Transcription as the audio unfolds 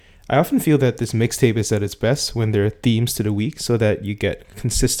I often feel that this mixtape is at its best when there are themes to the week so that you get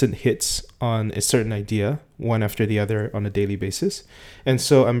consistent hits on a certain idea, one after the other on a daily basis. And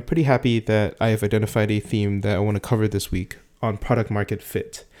so I'm pretty happy that I have identified a theme that I want to cover this week on product market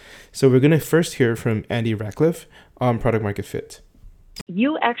fit. So we're going to first hear from Andy Rachleff on product market fit.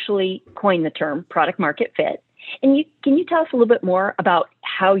 You actually coined the term product market fit. And can you tell us a little bit more about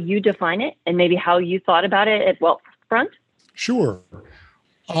how you define it and maybe how you thought about it at Wealthfront? Sure.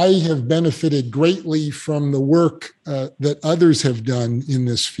 I have benefited greatly from the work that others have done in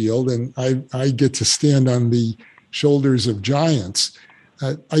this field, and I get to stand on the shoulders of giants.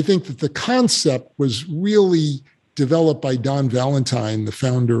 I think that the concept was really developed by Don Valentine, the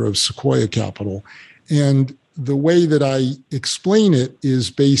founder of Sequoia Capital. And the way that I explain it is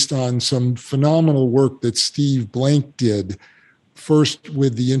based on some phenomenal work that Steve Blank did, first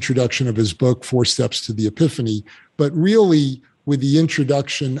with the introduction of his book, 4 Steps to the Epiphany, but really with the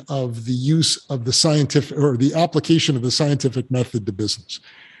introduction of the use of the scientific or the application of the scientific method to business.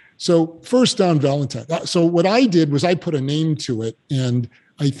 So first, Don Valentine. So what I did was I put a name to it, and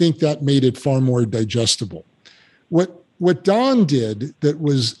I think that made it far more digestible. What Don did that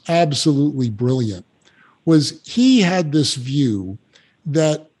was absolutely brilliant was he had this view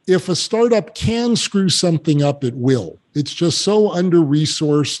that if a startup can screw something up, it will. It's just so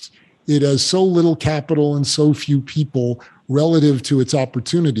under-resourced. It has so little capital and so few people relative to its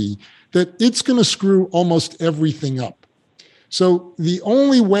opportunity that it's going to screw almost everything up. So the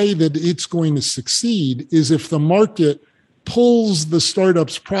only way that it's going to succeed is if the market pulls the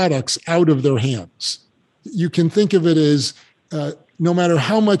startup's products out of their hands. You can think of it as no matter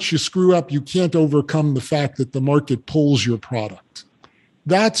how much you screw up, you can't overcome the fact that the market pulls your product.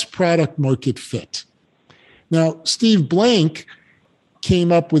 That's product market fit. Now, Steve Blank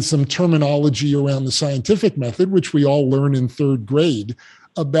came up with some terminology around the scientific method, which we all learn in 3rd grade,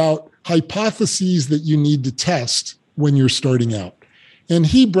 about hypotheses that you need to test when you're starting out. And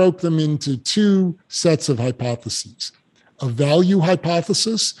he broke them into 2 sets of hypotheses. A value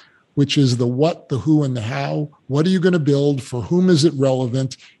hypothesis, which is the what, the who, and the how. What are you going to build? For whom is it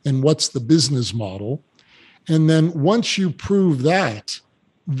relevant? And what's the business model? And then once you prove that,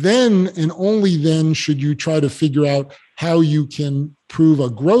 then and only then should you try to figure out how you can prove a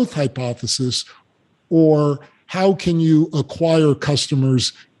growth hypothesis, or how can you acquire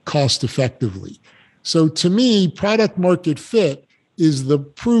customers cost effectively. So to me, product market fit is the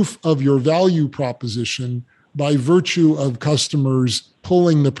proof of your value proposition by virtue of customers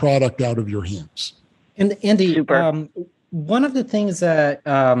pulling the product out of your hands. And Andy, one of the things that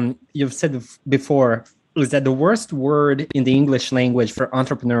you've said before is that the worst word in the English language for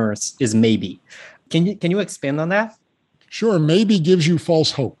entrepreneurs is maybe. Can you expand on that? Sure. Maybe gives you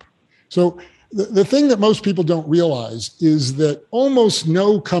false hope. So the thing that most people don't realize is that almost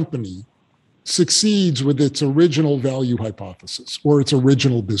no company succeeds with its original value hypothesis or its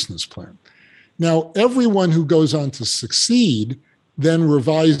original business plan. Now, everyone who goes on to succeed then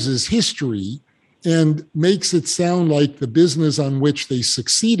revises history and makes it sound like the business on which they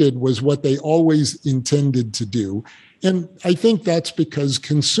succeeded was what they always intended to do. And I think that's because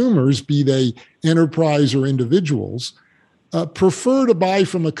consumers, be they enterprise or individuals, prefer to buy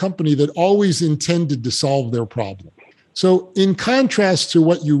from a company that always intended to solve their problem. So in contrast to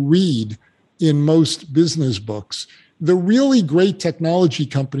what you read in most business books, the really great technology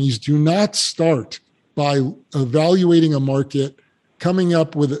companies do not start by evaluating a market, trying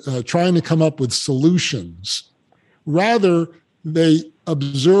to come up with solutions. Rather, they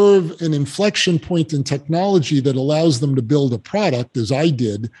observe an inflection point in technology that allows them to build a product, as I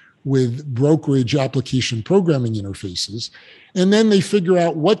did with brokerage application programming interfaces. And then they figure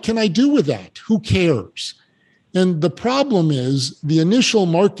out, what can I do with that? Who cares? And the problem is the initial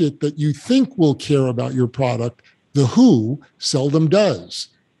market that you think will care about your product, the who, seldom does.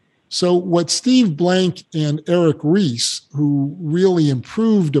 So what Steve Blank and Eric Ries, who really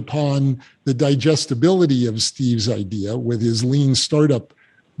improved upon the digestibility of Steve's idea with his Lean Startup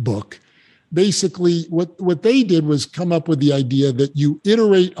book, basically what they did was come up with the idea that you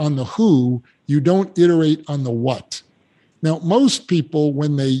iterate on the who, you don't iterate on the what. Now, most people,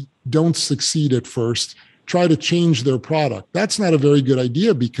 when they don't succeed at first, try to change their product. That's not a very good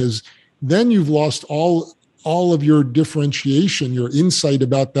idea, because then you've lost all of your differentiation, your insight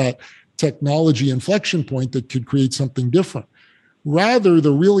about that technology inflection point that could create something different. Rather,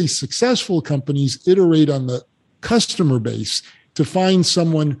 the really successful companies iterate on the customer base to find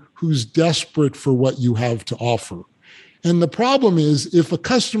someone who's desperate for what you have to offer. And the problem is, if a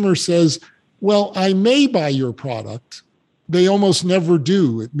customer says, well, I may buy your product, they almost never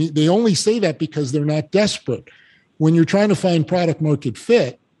do. They only say that because they're not desperate. When you're trying to find product market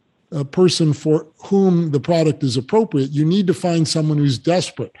fit, a person for whom the product is appropriate. You need to find someone who's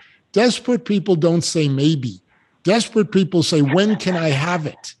desperate. Desperate people don't say maybe. Desperate people say, when can I have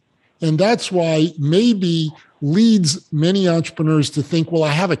it? And that's why maybe leads many entrepreneurs to think, well,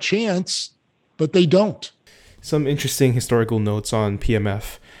 I have a chance, but they don't. Some interesting historical notes on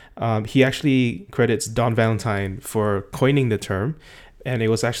PMF. He actually credits Don Valentine for coining the term, and it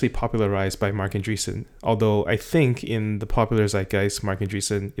was actually popularized by Marc Andreessen, although I think in the popular zeitgeist, Marc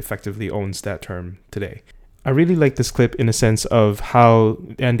Andreessen effectively owns that term today. I really like this clip in a sense of how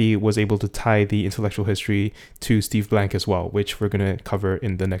Andy was able to tie the intellectual history to Steve Blank as well, which we're going to cover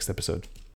in the next episode.